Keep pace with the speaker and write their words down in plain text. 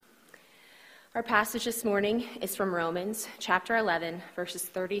Our passage this morning is from Romans chapter 11, verses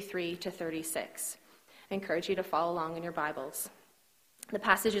 33 to 36. I encourage you to follow along in your Bibles. The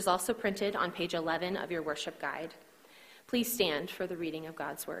passage is also printed on page 11 of your worship guide. Please stand for the reading of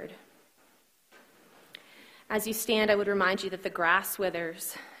God's word. As you stand, I would remind you that the grass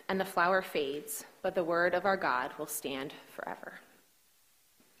withers and the flower fades, but the word of our God will stand forever.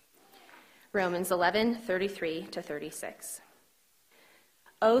 Romans 11, 33 to 36.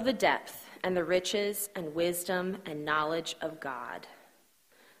 Oh, the depth and the riches and wisdom and knowledge of God.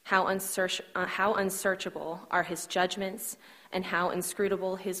 How unsearchable are his judgments and how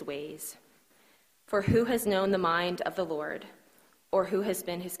inscrutable his ways. For who has known the mind of the Lord, or who has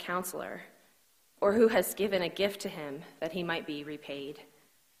been his counselor, or who has given a gift to him that he might be repaid?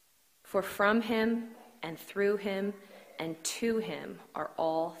 For from him and through him and to him are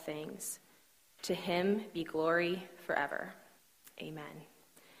all things. To him be glory forever. Amen.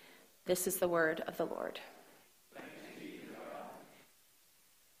 This is the word of the Lord.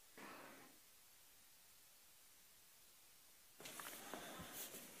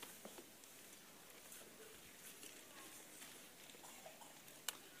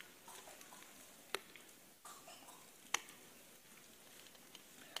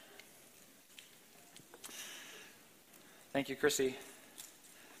 Thank you, Chrissy.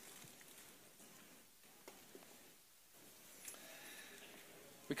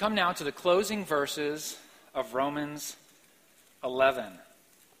 We come now to the closing verses of Romans 11.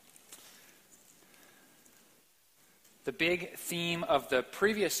 The big theme of the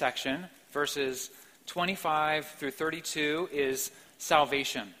previous section, verses 25 through 32, is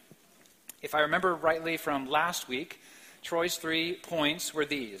salvation. If I remember rightly from last week, Troy's 3 points were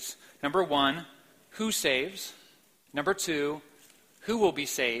these. Number 1, who saves? Number 2, who will be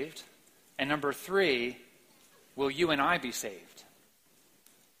saved? And number 3, will you and I be saved?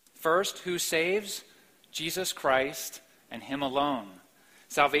 First, who saves? Jesus Christ and him alone.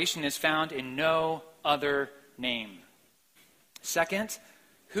 Salvation is found in no other name. Second,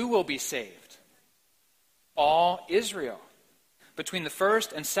 who will be saved? All Israel. Between the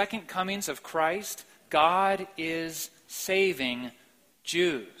first and second comings of Christ, God is saving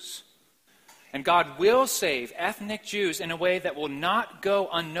Jews. And God will save ethnic Jews in a way that will not go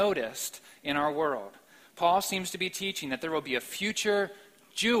unnoticed in our world. Paul seems to be teaching that there will be a future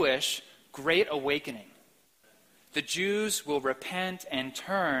Jewish great awakening. The Jews will repent and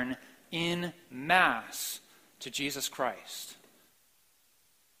turn in mass to Jesus Christ.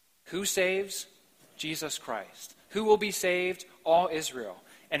 Who saves? Jesus Christ. Who will be saved? All Israel.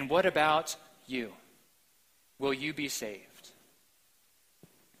 And what about you? Will you be saved?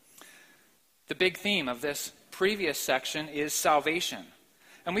 The big theme of this previous section is salvation.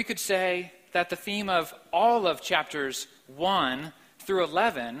 And we could say that the theme of all of chapters 1 through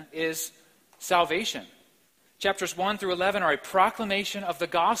 11 is salvation. Chapters 1 through 11 are a proclamation of the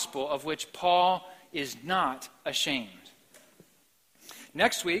gospel of which Paul is not ashamed.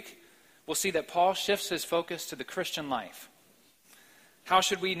 Next week, we'll see that Paul shifts his focus to the Christian life. How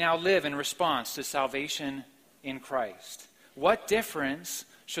should we now live in response to salvation in Christ? What difference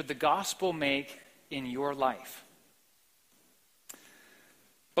should the gospel make in your life?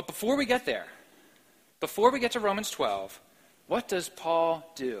 But before we get there, before we get to Romans 12, what does Paul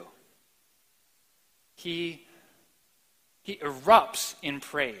do? He erupts in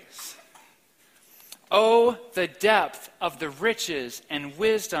praise. Oh, the depth of the riches and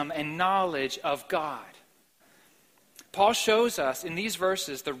wisdom and knowledge of God. Paul shows us in these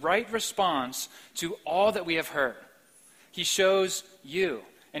verses the right response to all that we have heard. He shows you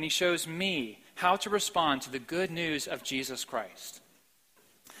and he shows me how to respond to the good news of Jesus Christ.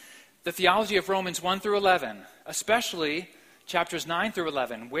 The theology of Romans 1 through 11, especially chapters 9 through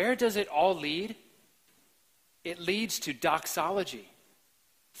 11, where does it all lead? It leads to doxology.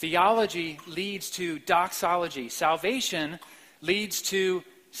 Theology leads to doxology. Salvation leads to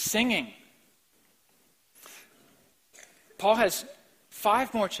singing. Paul has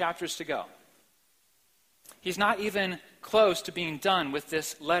 5 more chapters to go. He's not even close to being done with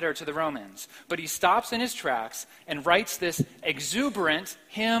this letter to the Romans, but he stops in his tracks and writes this exuberant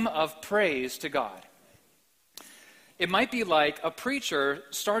hymn of praise to God. It might be like a preacher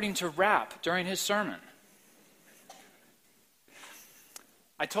starting to rap during his sermon.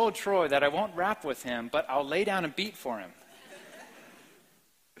 I told Troy that I won't rap with him, but I'll lay down a beat for him.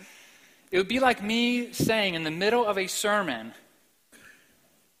 It would be like me saying in the middle of a sermon,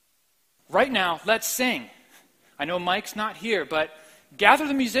 right now, let's sing. I know Mike's not here, but gather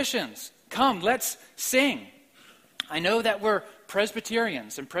the musicians. Come, let's sing. I know that we're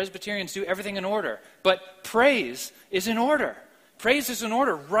Presbyterians, and Presbyterians do everything in order, but praise is in order. Praise is in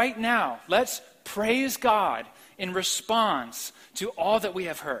order right now. Let's praise God in response to all that we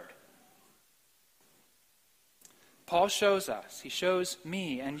have heard. Paul shows us, he shows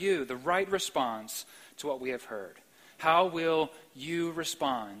me and you the right response to what we have heard. How will you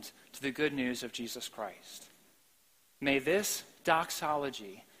respond to the good news of Jesus Christ? May this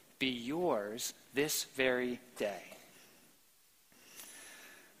doxology be yours this very day.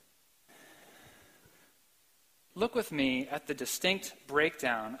 Look with me at the distinct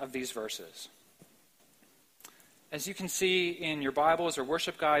breakdown of these verses. As you can see in your Bibles or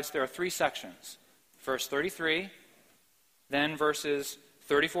worship guides, there are three sections. Verse 33, then verses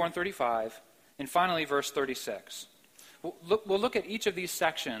 34 and 35, and finally verse 36. We'll look at each of these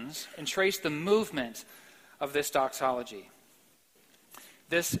sections and trace the movement of this doxology.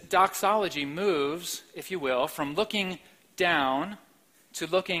 This doxology moves, if you will, from looking down to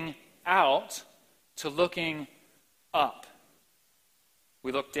looking out to looking up.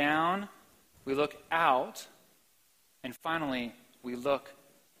 We look down, we look out, and finally we look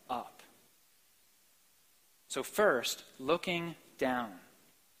up. So first, looking down.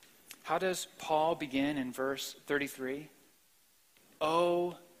 How does Paul begin in verse 33?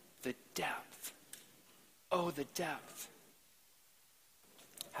 Oh, the depth. Oh, the depth.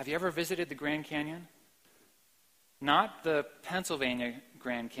 Have you ever visited the Grand Canyon? Not the Pennsylvania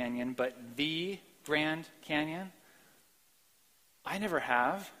Grand Canyon, but the Grand Canyon? I never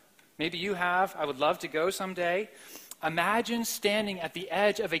have. Maybe you have. I would love to go someday. Imagine standing at the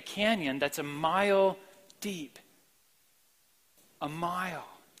edge of a canyon that's a mile deep. A mile.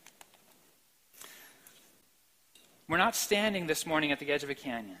 We're not standing this morning at the edge of a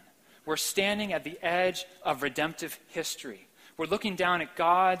canyon. We're standing at the edge of redemptive history. We're looking down at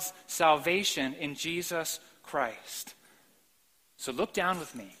God's salvation in Jesus Christ. So look down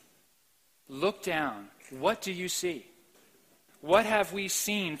with me. Look down. What do you see? What have we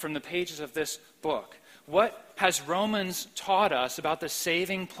seen from the pages of this book? What has Romans taught us about the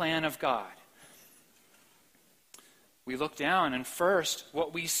saving plan of God? We look down, and first,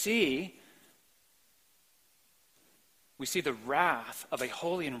 what we see the wrath of a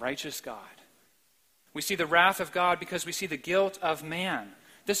holy and righteous God. We see the wrath of God because we see the guilt of man.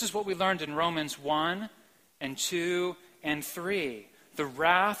 This is what we learned in Romans 1 and 2 and 3. The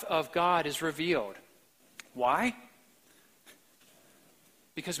wrath of God is revealed. Why?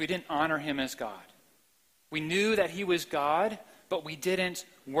 Because we didn't honor him as God. We knew that he was God, but we didn't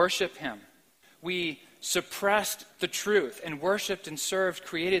worship him. We suppressed the truth and worshiped and served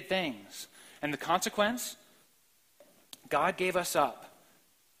created things. And the consequence? God gave us up,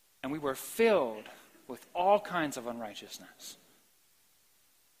 and we were filled with all kinds of unrighteousness.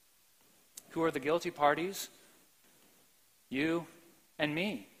 Who are the guilty parties? You and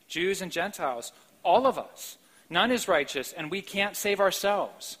me, Jews and Gentiles, all of us. None is righteous, and we can't save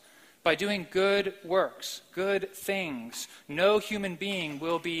ourselves. By doing good works, good things, no human being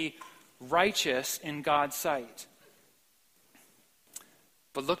will be righteous in God's sight.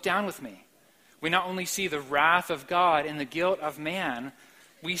 But look down with me. We not only see the wrath of God and the guilt of man,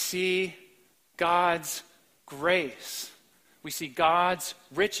 we see God's grace. We see God's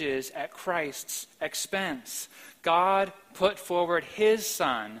riches at Christ's expense. God put forward his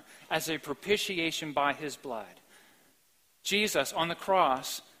Son as a propitiation by his blood. Jesus on the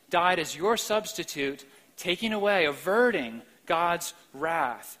cross died as your substitute, taking away, averting God's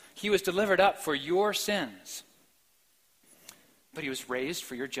wrath. He was delivered up for your sins. But he was raised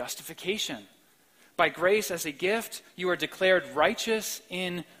for your justification. By grace as a gift, you are declared righteous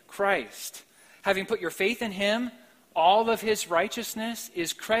in Christ. Having put your faith in him, all of his righteousness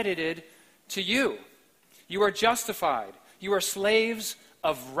is credited to you. You are justified. You are slaves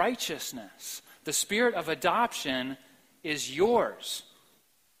of righteousness. The spirit of adoption is yours.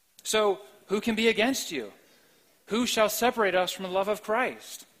 So, who can be against you? Who shall separate us from the love of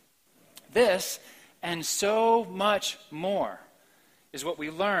Christ? This, and so much more, is what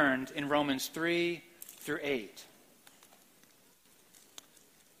we learned in Romans 3 through 8.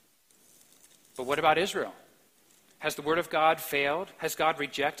 But what about Israel? Has the word of God failed? Has God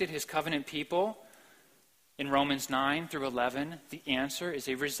rejected his covenant people? In Romans 9 through 11, the answer is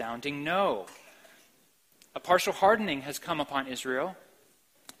a resounding no. A partial hardening has come upon Israel,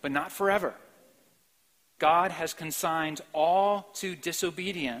 but not forever. God has consigned all to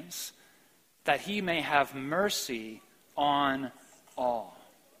disobedience, that he may have mercy on all.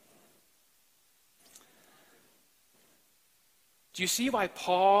 Do you see why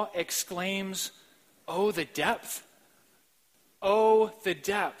Paul exclaims, "Oh, the depth! Oh, the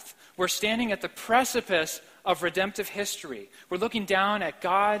depth!" We're standing at the precipice of redemptive history. We're looking down at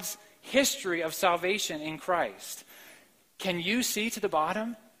God's history of salvation in Christ. Can you see to the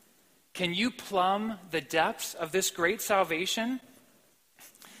bottom? Can you plumb the depths of this great salvation?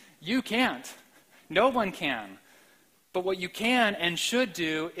 You can't. No one can. But what you can and should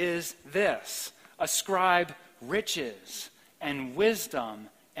do is this: ascribe riches and wisdom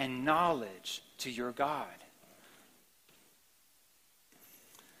and knowledge to your God.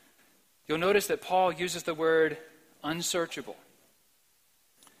 You'll notice that Paul uses the word unsearchable.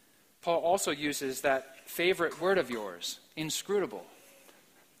 Paul also uses that favorite word of yours, inscrutable.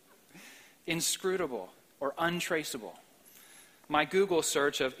 Inscrutable or untraceable. My Google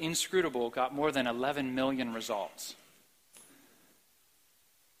search of inscrutable got more than 11 million results.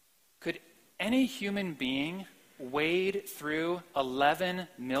 Could any human being wade through 11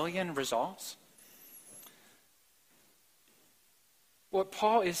 million results? What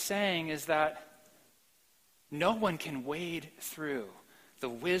Paul is saying is that no one can wade through the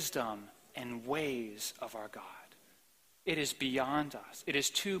wisdom and ways of our God. It is beyond us. It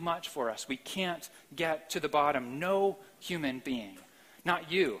is too much for us. We can't get to the bottom. No human being,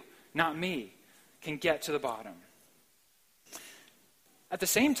 not you, not me, can get to the bottom. At the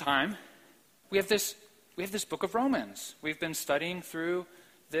same time, we have this book of Romans. We've been studying through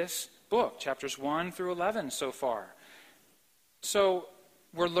this book, chapters 1 through 11 so far. So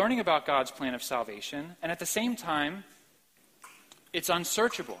we're learning about God's plan of salvation, and at the same time, it's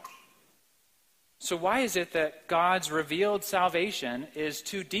unsearchable. So why is it that God's revealed salvation is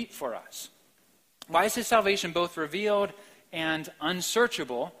too deep for us? Why is his salvation both revealed and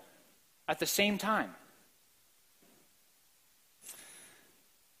unsearchable at the same time?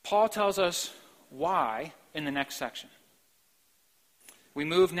 Paul tells us why in the next section. We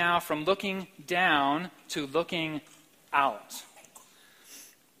move now from looking down to looking out.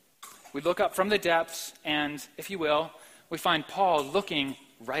 We look up from the depths, and, if you will, we find Paul looking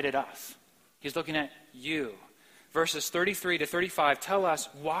right at us. He's looking at you. Verses 33 to 35 tell us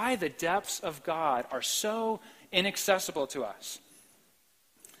why the depths of God are so inaccessible to us.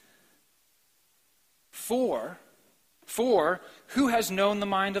 For who has known the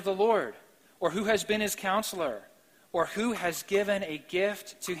mind of the Lord? Or who has been his counselor? Or who has given a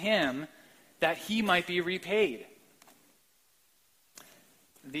gift to him that he might be repaid?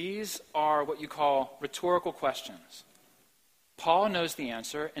 These are what you call rhetorical questions. Paul knows the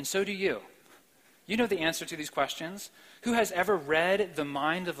answer, and so do you. You know the answer to these questions. Who has ever read the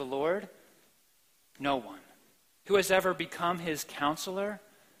mind of the Lord? No one. Who has ever become his counselor?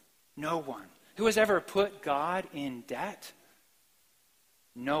 No one. Who has ever put God in debt?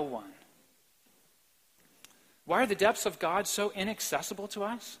 No one. Why are the depths of God so inaccessible to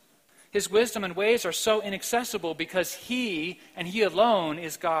us? His wisdom and ways are so inaccessible because he and he alone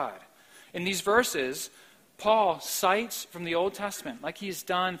is God. In these verses, Paul cites from the Old Testament, like he's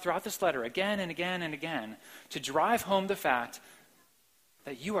done throughout this letter again and again and again, to drive home the fact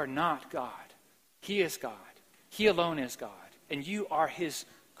that you are not God. He is God. He alone is God. And you are his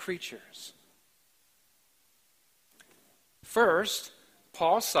creatures. First,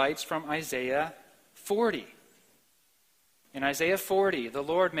 Paul cites from Isaiah 40. In Isaiah 40, the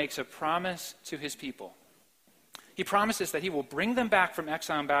Lord makes a promise to his people. He promises that he will bring them back from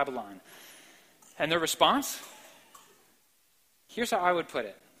exile in Babylon. And their response? Here's how I would put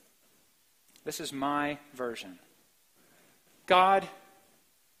it. This is my version. God,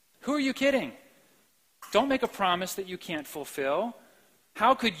 who are you kidding? Don't make a promise that you can't fulfill.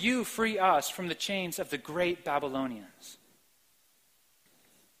 How could you free us from the chains of the great Babylonians?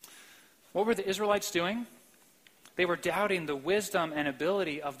 What were the Israelites doing? They were doubting the wisdom and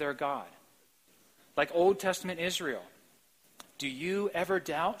ability of their God. Like Old Testament Israel. Do you ever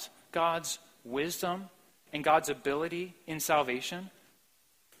doubt God's wisdom and God's ability in salvation?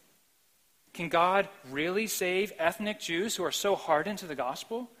 Can God really save ethnic Jews who are so hardened to the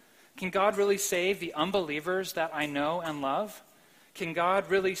gospel? Can God really save the unbelievers that I know and love? Can God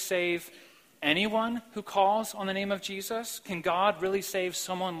really save anyone who calls on the name of Jesus? Can God really save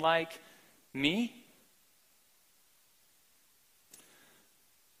someone like me?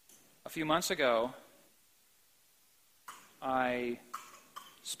 A few months ago, I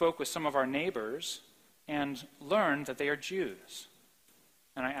spoke with some of our neighbors and learned that they are Jews.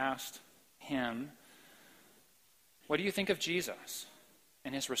 And I asked him, what do you think of Jesus?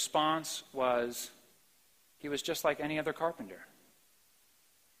 And his response was, he was just like any other carpenter.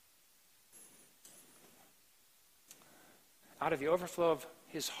 Out of the overflow of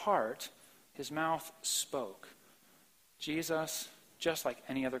his heart, his mouth spoke. Jesus, just like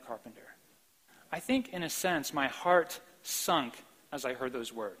any other carpenter. I think, in a sense, my heart sunk as I heard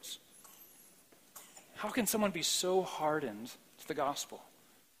those words. How can someone be so hardened to the gospel?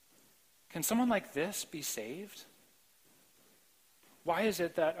 Can someone like this be saved? Why is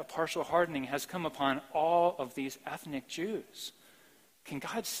it that a partial hardening has come upon all of these ethnic Jews? Can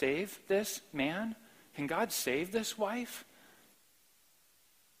God save this man? Can God save this wife?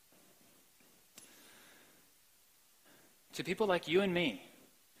 To people like you and me,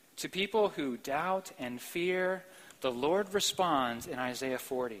 to people who doubt and fear, the Lord responds in Isaiah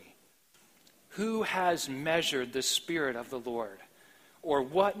 40. Who has measured the Spirit of the Lord? Or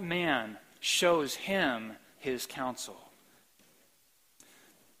what man shows him his counsel?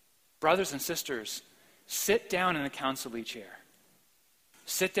 Brothers and sisters, sit down in the counselee chair.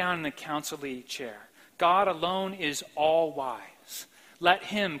 Sit down in the counselee chair. God alone is all wise. Let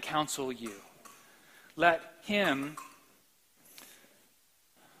him counsel you. Let him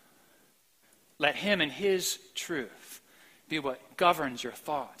and his truth be what governs your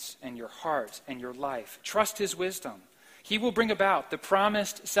thoughts and your heart and your life. Trust his wisdom. He will bring about the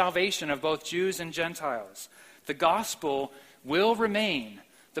promised salvation of both Jews and Gentiles. The gospel will remain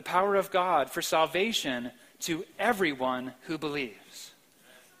the power of God for salvation to everyone who believes.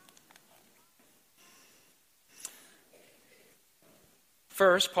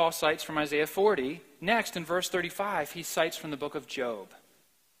 First, Paul cites from Isaiah 40. Next, in verse 35, he cites from the book of Job.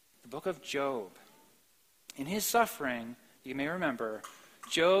 The book of Job. In his suffering, you may remember,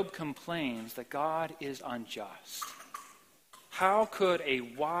 Job complains that God is unjust. How could a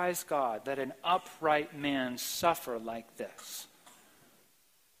wise God, that an upright man, suffer like this?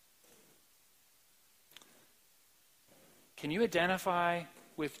 Can you identify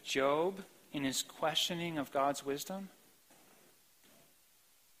with Job in his questioning of God's wisdom?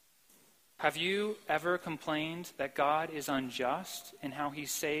 Have you ever complained that God is unjust in how he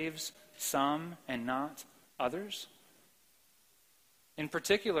saves some and not others? In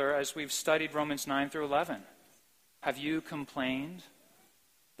particular, as we've studied Romans 9 through 11, have you complained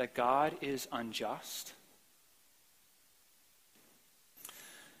that God is unjust?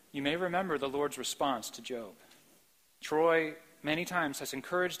 You may remember the Lord's response to Job. Troy many times has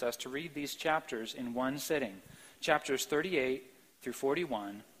encouraged us to read these chapters in one sitting, chapters 38 through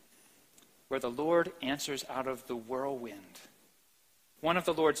 41, where the Lord answers out of the whirlwind. One of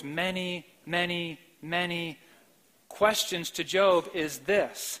the Lord's many, many, many questions to Job is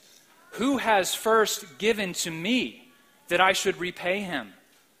this: who has first given to me that I should repay him?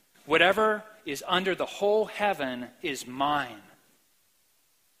 Whatever is under the whole heaven is mine.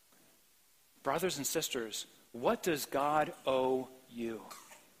 Brothers and sisters, what does God owe you?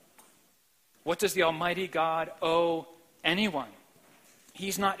 What does the Almighty God owe anyone?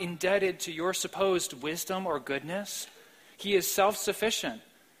 He's not indebted to your supposed wisdom or goodness. He is self-sufficient.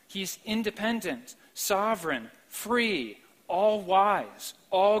 He's independent, sovereign, free, all-wise,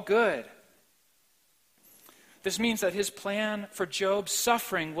 all good. This means that his plan for Job's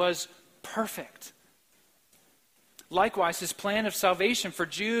suffering was perfect. Likewise, his plan of salvation for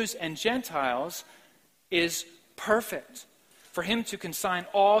Jews and Gentiles is perfect. For him to consign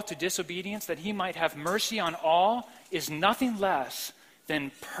all to disobedience, that he might have mercy on all, is nothing less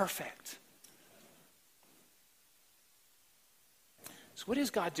than perfect. So what is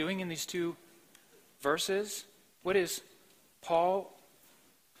God doing in these two verses? What is Paul,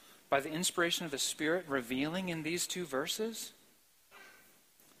 by the inspiration of the Spirit, revealing in these two verses?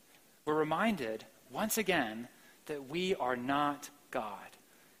 We're reminded, once again, that we are not God.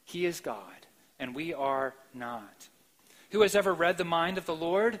 He is God, and we are not. Who has ever read the mind of the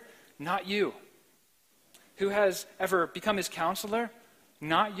Lord? Not you. Who has ever become his counselor?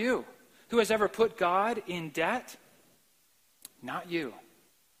 Not you. Who has ever put God in debt? Not you.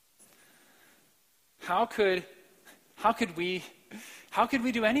 How could we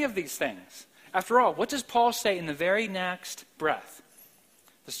do any of these things? After all, what does Paul say in the very next breath?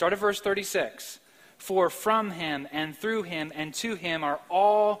 The start of verse 36. For from him and through him and to him are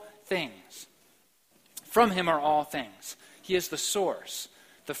all things. From him are all things. He is the source,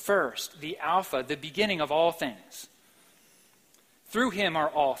 the first, the Alpha, the beginning of all things. Through him are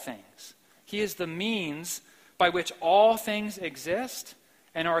all things. He is the means by which all things exist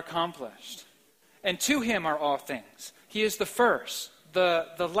and are accomplished. And to him are all things. He is the first,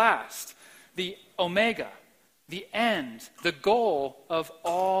 the last, the Omega, the end, the goal of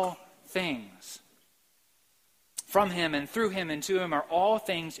all things. From him and through him and to him are all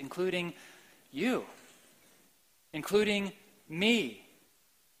things, including you, including me.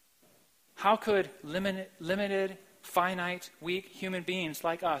 How could limited, finite, weak human beings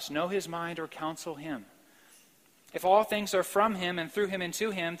like us know his mind or counsel him? If all things are from him and through him and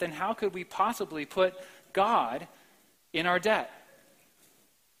to him, then how could we possibly put God in our debt?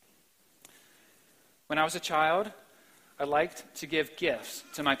 When I was a child, I liked to give gifts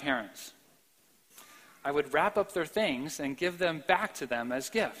to my parents. I would wrap up their things and give them back to them as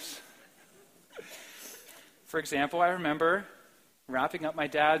gifts. For example, I remember wrapping up my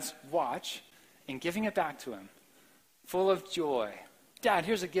dad's watch and giving it back to him, full of joy. Dad,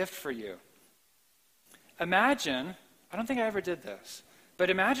 here's a gift for you. Imagine, I don't think I ever did this, but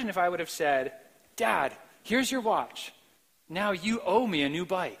imagine if I would have said, Dad, here's your watch. Now you owe me a new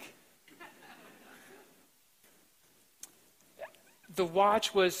bike. The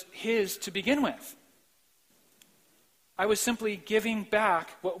watch was his to begin with. I was simply giving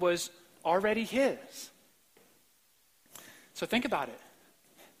back what was already his. So think about it.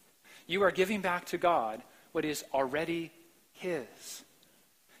 You are giving back to God what is already his.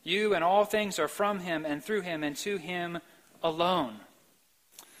 You and all things are from him and through him and to him alone.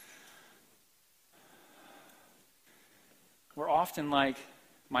 We're often like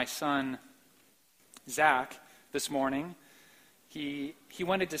my son, Zach, this morning. He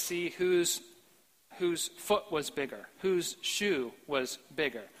wanted to see whose foot was bigger, whose shoe was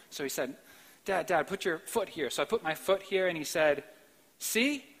bigger. So he said, Dad, put your foot here. So I put my foot here, and he said,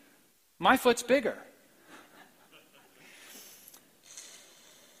 see, my foot's bigger.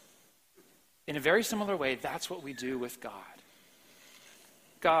 In a very similar way, that's what we do with God.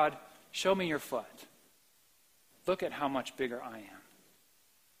 God, show me your foot. Look at how much bigger I am.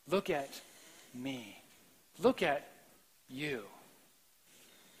 Look at me. Look at you.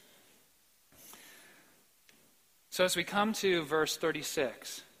 So as we come to verse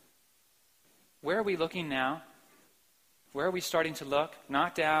 36, where are we looking now? Where are we starting to look?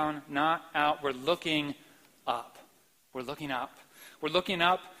 Not down, not out. We're looking up. We're looking up. We're looking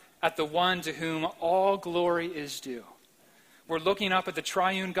up at the one to whom all glory is due. We're looking up at the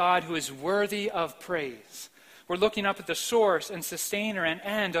triune God who is worthy of praise. We're looking up at the source and sustainer and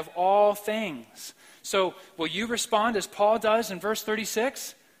end of all things. So will you respond as Paul does in verse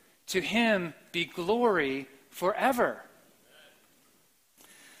 36? To him be glory forever.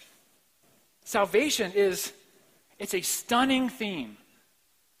 Salvation it's a stunning theme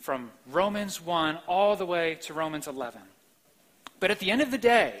from Romans 1 all the way to Romans 11. But at the end of the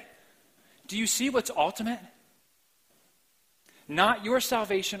day, do you see what's ultimate? Not your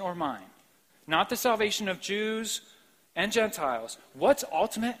salvation or mine. Not the salvation of Jews and Gentiles. What's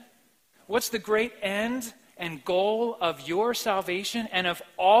ultimate? What's the great end and goal of your salvation and of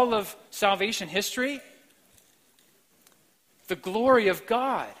all of salvation history? The glory of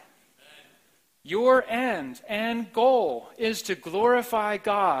God. Your end and goal is to glorify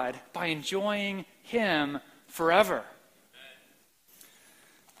God by enjoying him forever.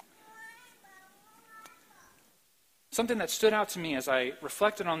 Something that stood out to me as I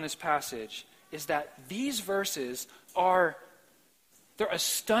reflected on this passage is that these verses they're a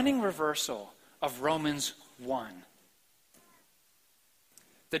stunning reversal of Romans 1.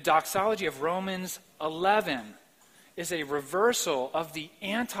 The doxology of Romans 11 is a reversal of the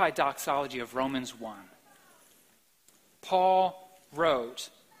anti-doxology of Romans 1. Paul wrote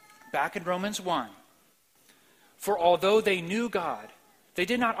back in Romans 1, "For although they knew God, they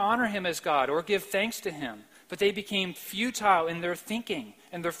did not honor him as God or give thanks to him, but they became futile in their thinking,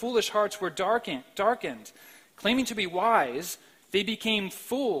 and their foolish hearts were darkened. Claiming to be wise, they became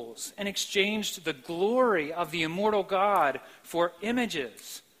fools and exchanged the glory of the immortal God for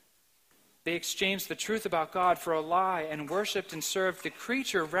images. They exchanged the truth about God for a lie and worshipped and served the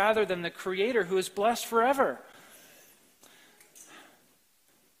creature rather than the Creator who is blessed forever."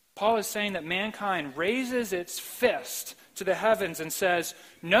 Paul is saying that mankind raises its fist to the heavens and says,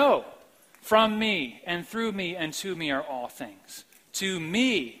 "No, from me and through me and to me are all things. To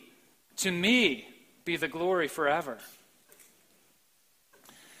me be the glory forever."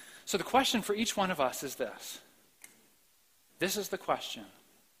 So the question for each one of us is this. This is the question.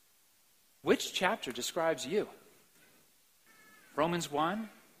 Which chapter describes you? Romans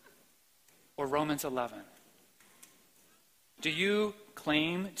 1 or Romans 11? Do you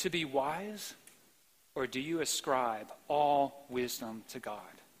claim to be wise, or do you ascribe all wisdom to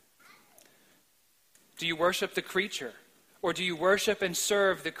God? Do you worship the creature, or do you worship and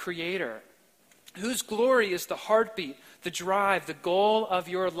serve the Creator? Whose glory is the heartbeat, the drive, the goal of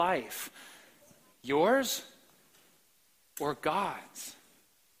your life? Yours or God's?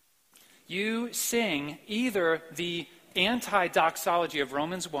 You sing either the anti-doxology of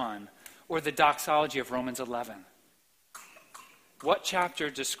Romans 1 or the doxology of Romans 11. What chapter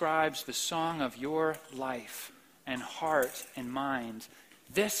describes the song of your life and heart and mind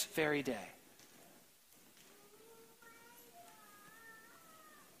this very day?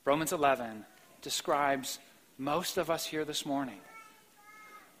 Romans 11 describes most of us here this morning.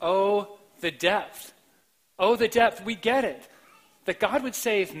 Oh, the depth. Oh, the depth. We get it. That God would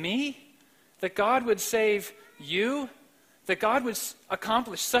save me, that God would save you, that God would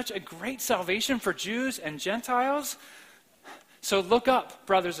accomplish such a great salvation for Jews and Gentiles. So look up,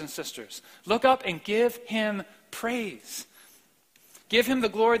 brothers and sisters. Look up and give him praise. Give him the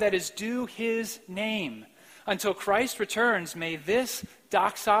glory that is due his name. Until Christ returns, may this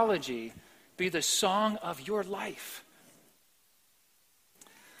doxology be the song of your life.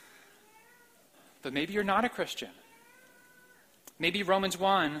 But maybe you're not a Christian. Maybe Romans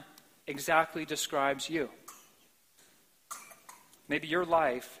 1 exactly describes you. Maybe your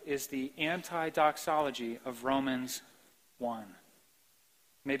life is the anti-doxology of Romans 1.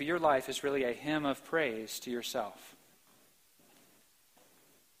 Maybe your life is really a hymn of praise to yourself.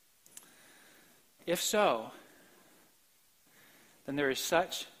 If so, then there is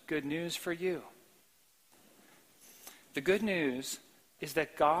such good news for you. The good news is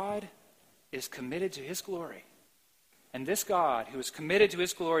that God is committed to his glory. And this God, who is committed to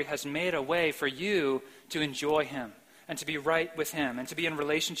his glory, has made a way for you to enjoy him and to be right with him and to be in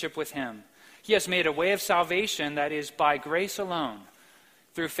relationship with him. He has made a way of salvation that is by grace alone,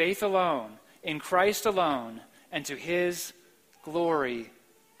 through faith alone, in Christ alone, and to his glory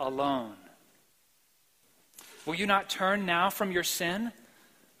alone. Will you not turn now from your sin,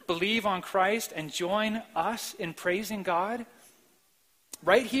 believe on Christ, and join us in praising God?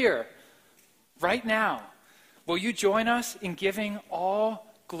 Right here, right now, will you join us in giving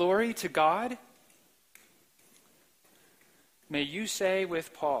all glory to God? May you say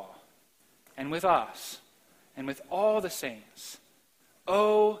with Paul, and with us, and with all the saints,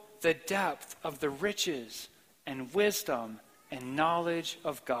 "Oh, the depth of the riches and wisdom and knowledge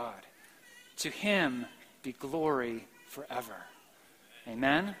of God. To him be glory forever."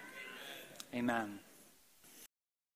 Amen. Amen.